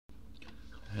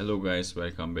Hello guys,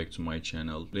 welcome back to my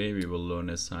channel. Today we will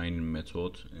learn a sign-in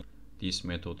method. This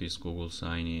method is Google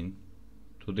sign-in.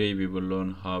 Today we will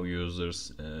learn how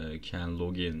users can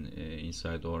log in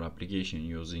inside our application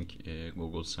using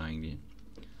Google sign-in.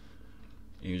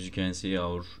 As you can see,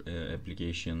 our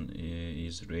application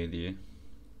is ready.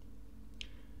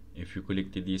 If you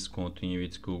click this continue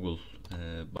with Google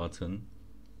button,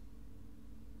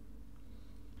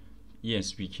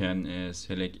 yes, we can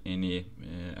select any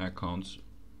account.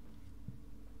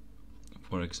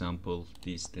 For example,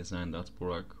 this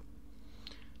design.burak,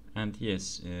 and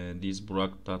yes, this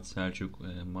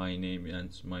burak.selçuk, my name and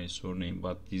my surname,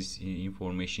 but this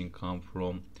information come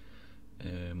from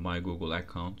my Google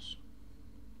account.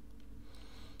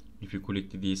 If you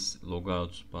click this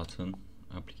logout button,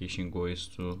 application goes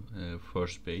to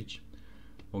first page.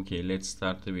 Okay, let's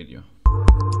start the video.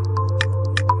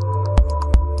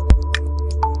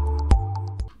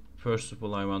 First of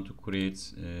all, I want to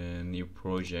create a new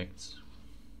project.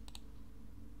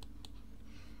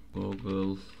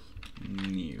 Google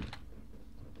new.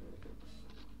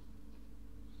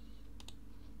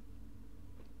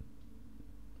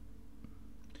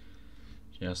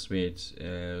 Just wait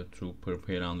to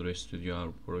prepare Android Studio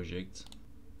our project.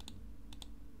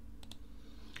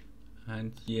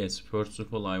 And yes, first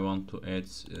of all, I want to add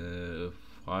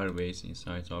Firebase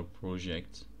inside our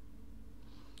project.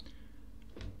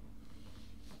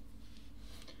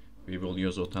 We will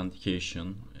use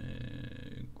authentication,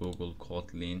 Google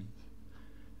Kotlin.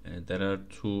 There are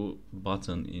two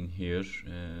buttons in here.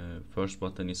 First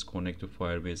button is connect to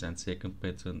Firebase, and second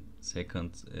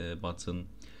button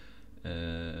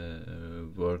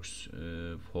works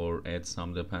for add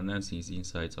some dependencies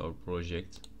inside our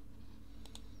project.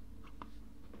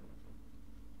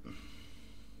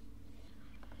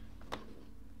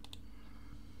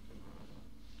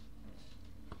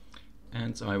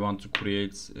 And I want to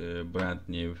create a brand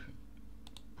new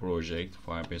project,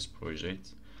 Firebase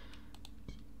project.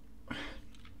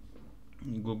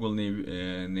 Google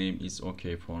name is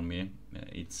okay for me.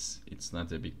 It's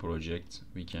not a big project.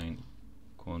 We can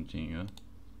continue.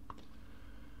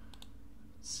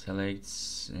 Select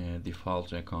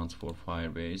default account for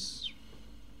Firebase.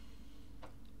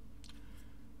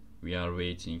 We are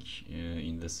waiting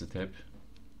in the step.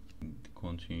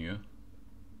 Continue.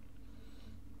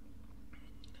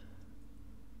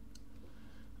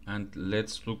 And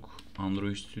let's look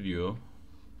Android Studio.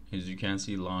 As you can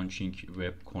see, launching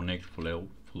web connect flow.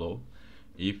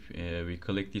 If we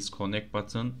click this connect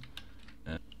button,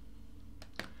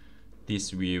 this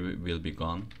view will be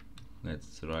gone.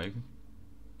 Let's try.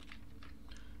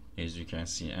 As you can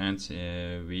see, and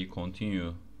we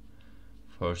continue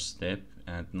first step,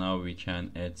 and now we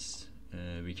can add.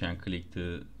 We can click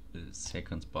the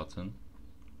second button.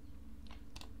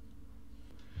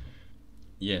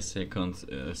 Yes, second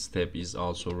step is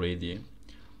also ready,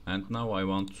 and now I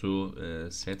want to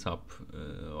set up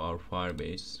our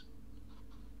Firebase.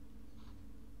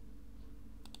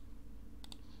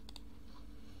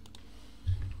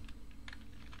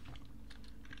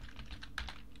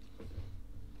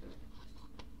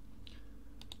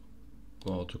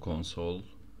 Go to console,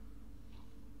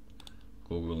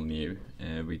 Google new.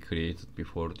 We created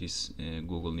before this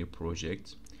Google new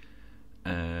project.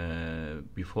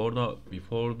 Before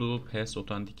the pass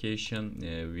authentication,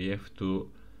 we have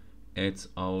to add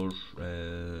our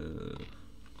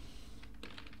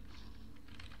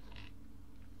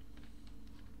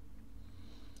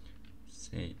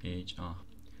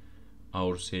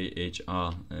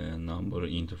CHA number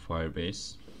into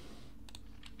Firebase.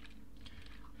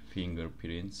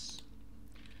 Fingerprints.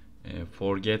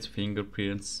 Forget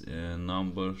fingerprints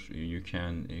number. You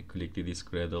can click this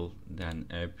Gradle, then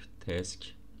app, task,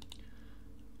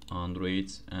 Android,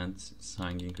 and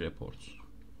signing reports.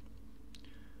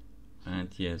 And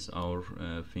yes, our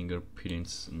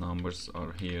fingerprints numbers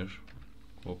are here.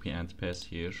 Copy and paste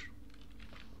here.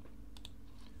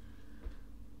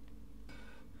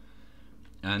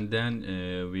 And then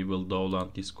we will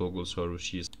download this Google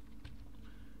services.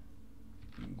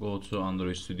 Go to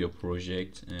Android Studio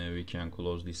project. We can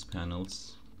close these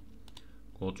panels.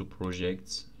 Go to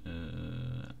projects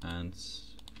and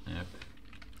app.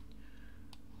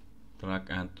 Drag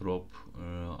and drop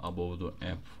above the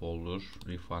app folder,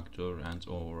 refactor and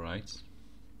overwrite,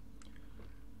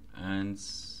 and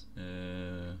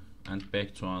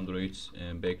back to Android,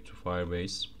 back to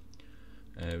Firebase.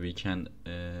 We can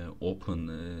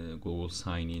open Google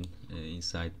sign-in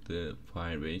inside the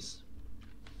Firebase.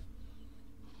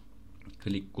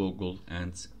 Click Google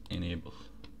and enable,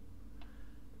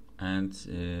 and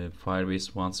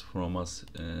Firebase wants from us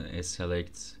a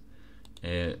select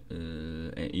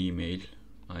email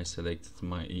I selected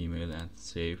my email and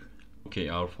save. Okay,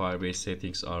 our Firebase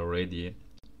settings are ready,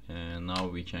 and now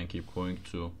we can keep going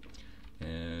to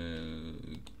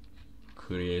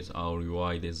create our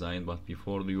UI design. But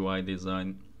before the UI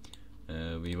design,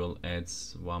 we will add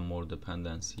one more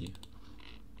dependency.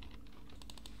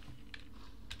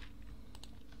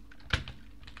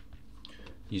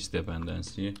 This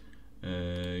dependency,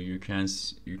 you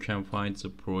can find the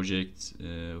project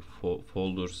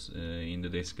folders in the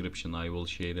description. I will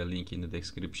share a link in the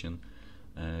description.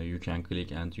 You can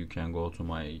click and you can go to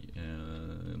my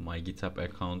GitHub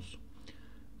account,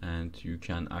 and you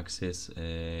can access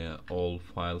all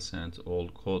files and all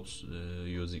codes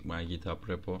using my GitHub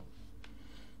repo.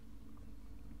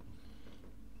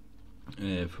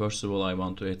 First of all, I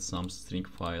want to add some string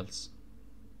files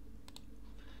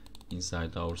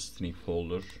inside our string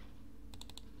folder.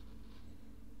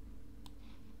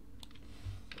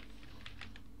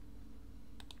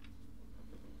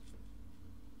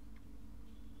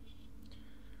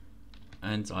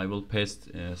 And I will paste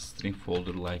a string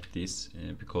folder like this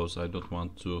because I don't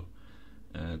want to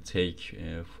take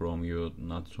from you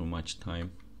not too much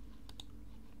time.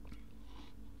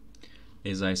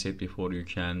 As I said before, you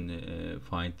can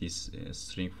find this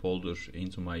string folder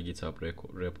into my GitHub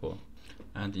repo.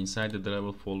 And inside the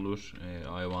driver folder,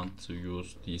 I want to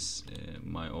use this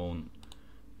my own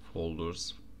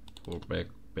folders for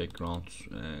background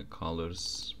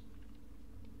colors.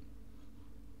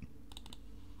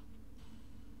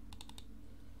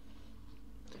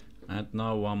 And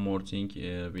now one more thing,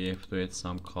 we have to add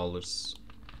some colors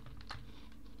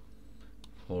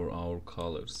for our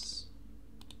colors.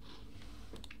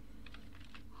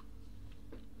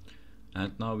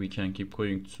 And now we can keep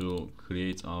going to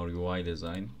create our UI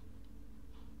design.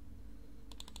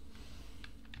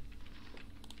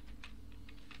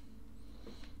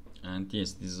 And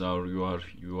yes, this is our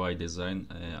UI design.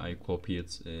 I copied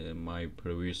my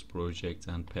previous project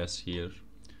and paste here.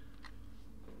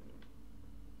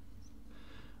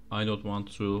 I don't want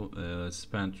to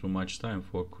spend too much time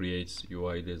for create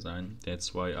UI design.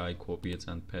 That's why I copied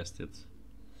and pasted.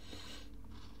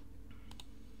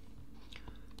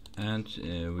 And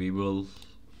we will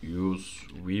use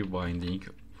view binding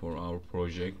for our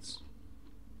projects.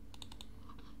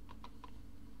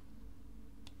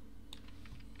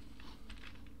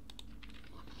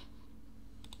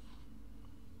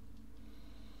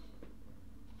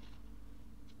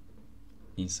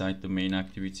 Inside the main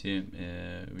activity,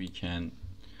 we can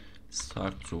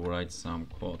start to write some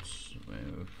codes.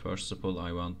 First of all,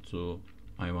 I want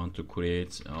to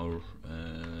create our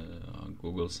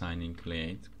Google sign-in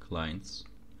clients.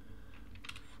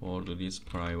 For this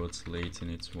private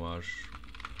latent it was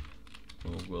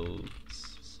Google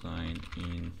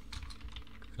sign-in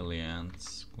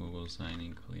clients. Google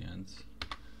sign-in client.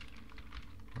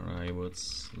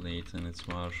 Private latent it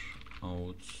was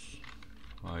out.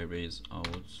 Firebase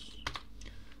out,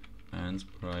 and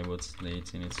private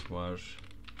latent it was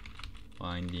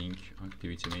binding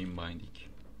activity main binding.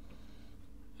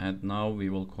 And now we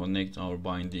will connect our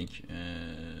binding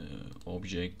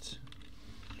object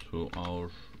to our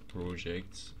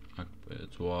project,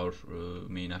 to our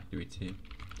main activity.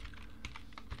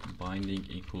 Binding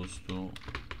equals to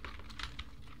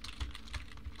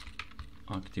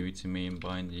activity main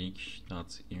binding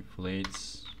dot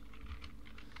inflates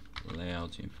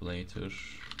layout inflator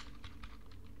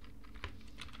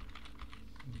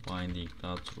binding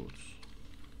dot root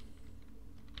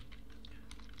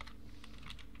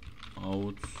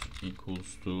out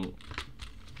equals to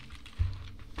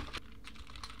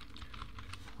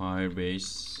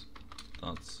Firebase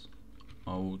dot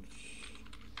out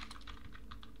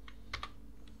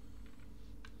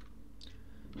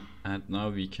and now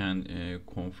we can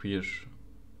configure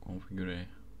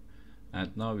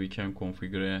and now we can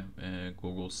configure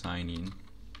Google sign-in.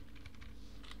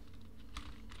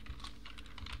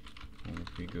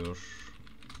 Configure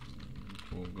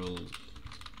Google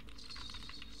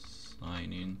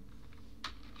sign-in.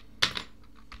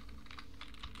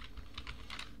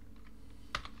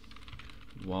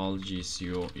 Val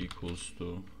GCO equals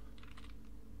to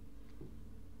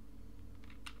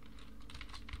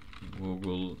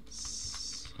Google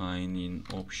sign-in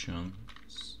option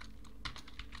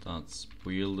that's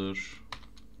builder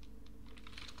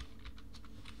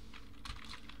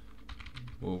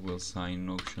Google sign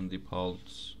option default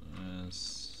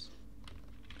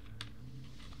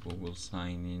Google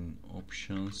sign in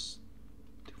options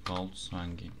default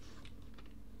sign-in.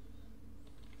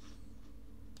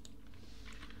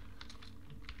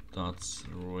 That's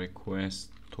request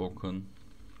token.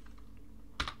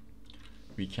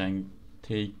 We can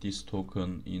take this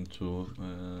token into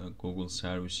Google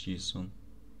service JSON.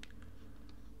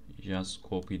 Just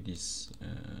copy this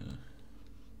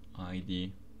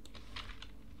ID,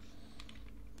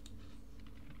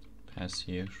 pass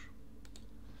here,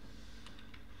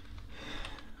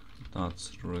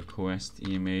 dot request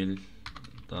email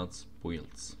dot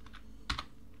build.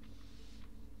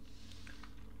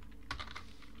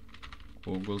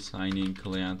 Google sign-in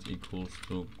client equals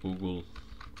to Google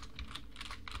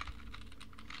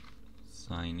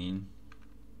sign-in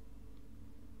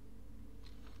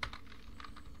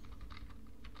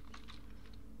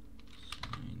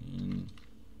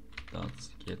dot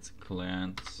get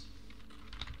client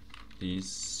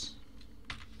this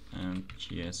and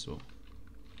GSO.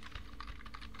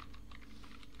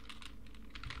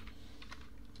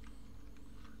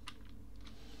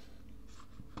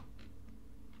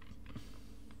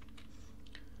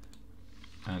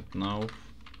 And now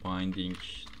binding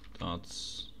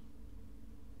dots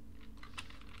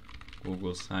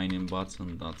Google sign-in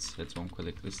button dot set on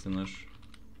click listener.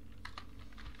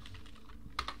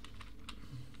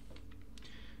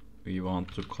 We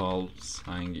want to call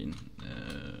sign-in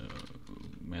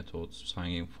method,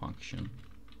 sign-in function.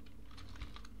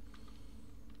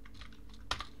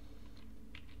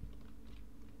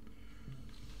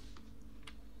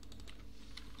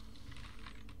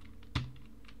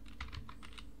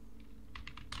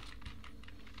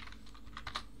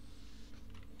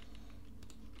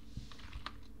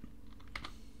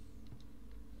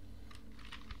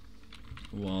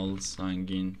 While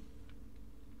sign-in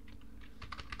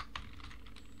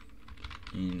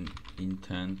in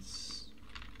intents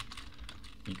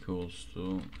equals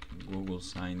to Google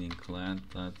sign-in client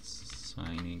that's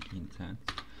signing intent.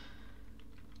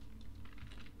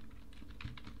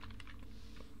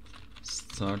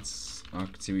 Starts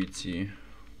activity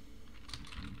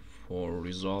for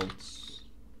results,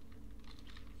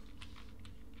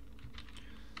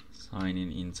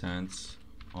 sign-in intent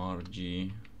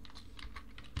RG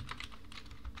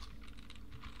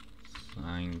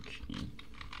sign in.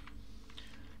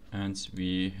 And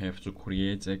we have to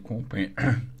create a campaign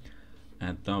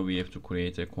and now we have to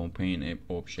create a companion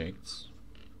object.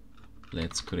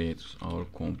 Let's create our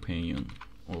companion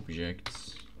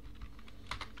objects.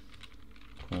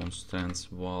 Constant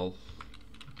val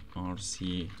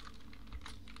rc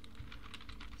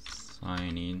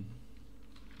sign in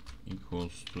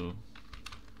equals to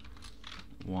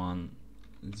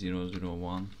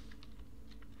 1001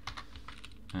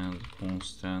 and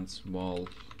constant val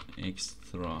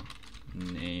extra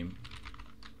name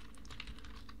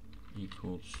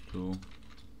equals to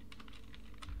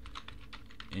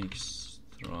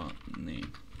extra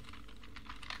name.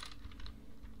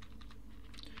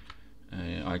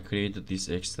 I created this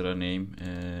extra name.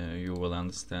 You will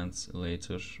understand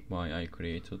later why I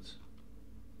created.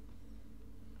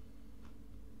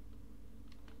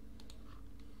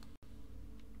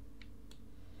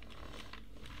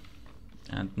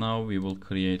 And now we will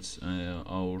create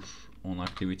our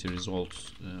onActivity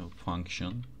results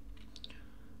function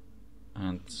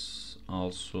and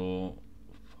also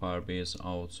Firebase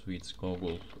out with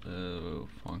Google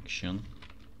function.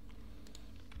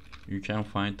 You can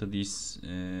find this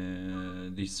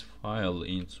this file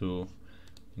into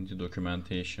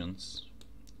documentations.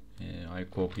 I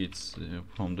copied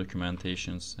from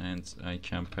documentations and I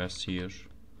can pass here.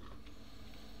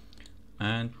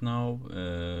 And now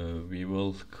we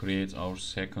will create our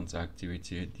second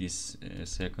activity. This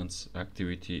second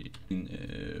activity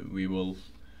we will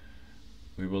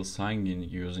sign in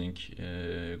using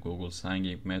Google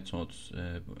sign-in method,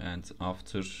 and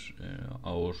after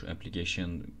our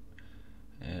application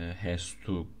has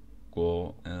to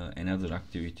go another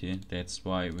activity. That's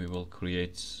why we will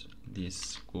create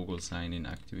this Google sign-in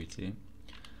activity.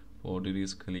 For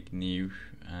this, click new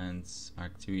and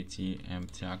activity,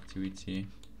 empty activity,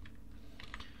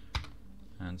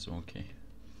 and OK.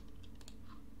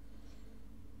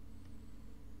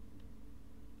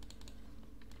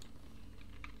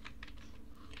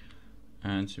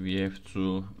 And we have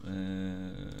to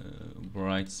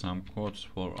write some codes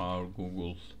for our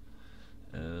Google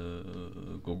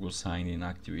sign-in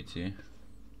activity.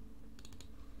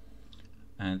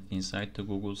 And inside the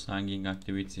Google sign-in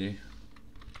activity,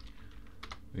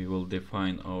 we will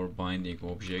define our binding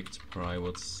object,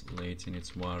 private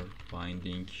latent var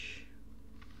binding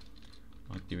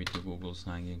activity Google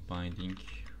sign-in binding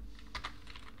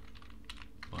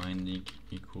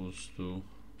equals to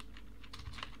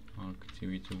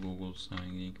activity Google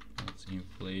sign-in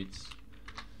inflate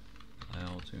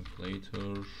layout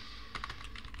inflator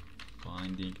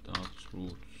binding dot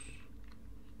root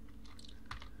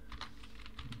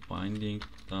binding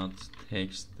dot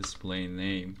text display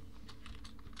name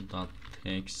dot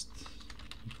text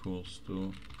equals to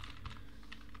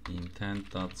intent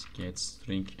dot get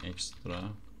string extra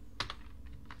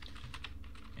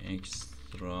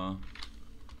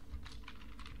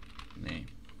name.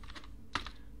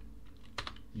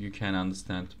 You can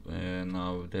understand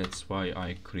now that's why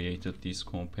I created this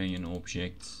companion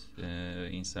object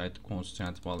inside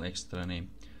constant val extra name,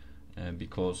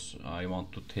 because I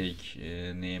want to take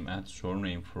name and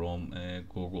surname from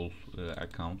Google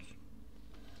account.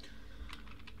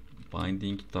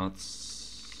 Binding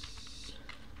dots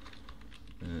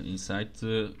inside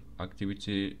the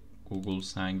activity Google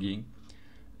sign in,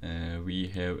 we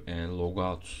have a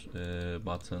logout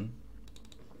button.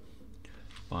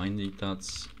 Binding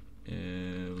dots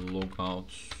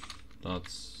logout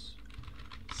dots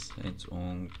set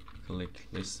on click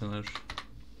listener.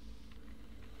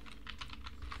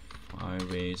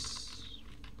 Firebase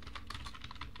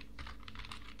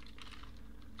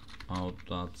out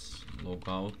dots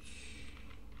logout.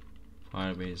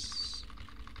 Firebase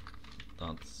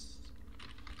dots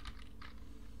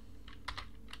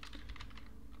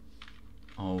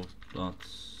out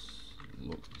dots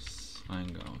log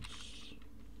sign out.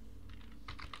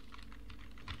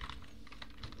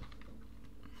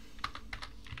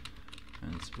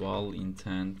 And val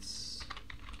intent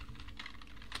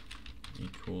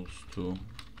equals to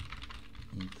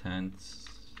intent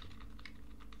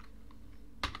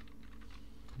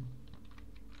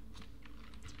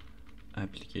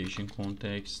application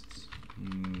context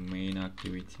main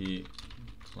activity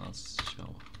class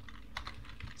show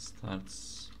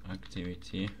starts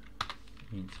activity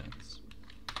intent.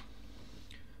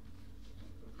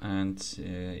 And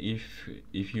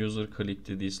if user clicked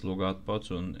this logout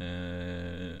button,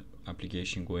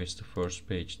 application goes to first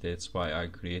page. That's why I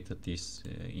created this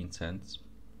intent.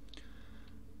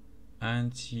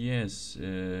 And yes,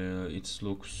 it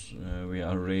looks we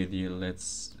are ready.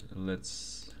 Let's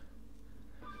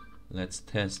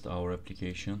test our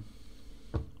application.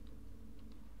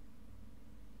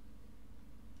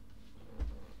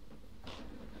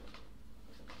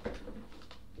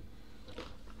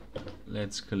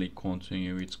 Let's click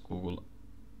continue with Google,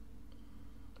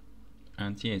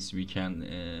 and yes, we can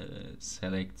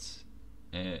select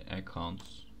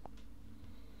accounts,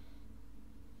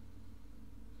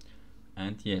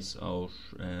 and yes, our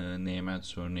name and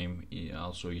surname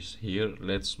also is here.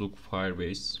 Let's look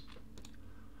Firebase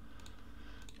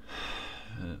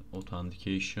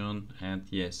authentication, and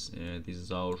yes, this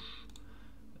is our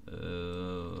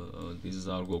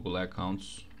Google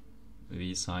accounts.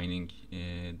 We signing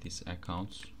this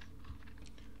account.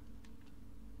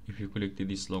 If you click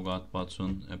this logout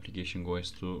button, application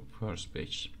goes to first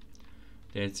page.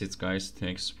 That's it, guys.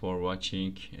 Thanks for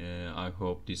watching. I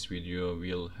hope this video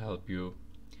will help you.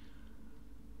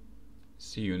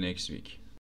 See you next week.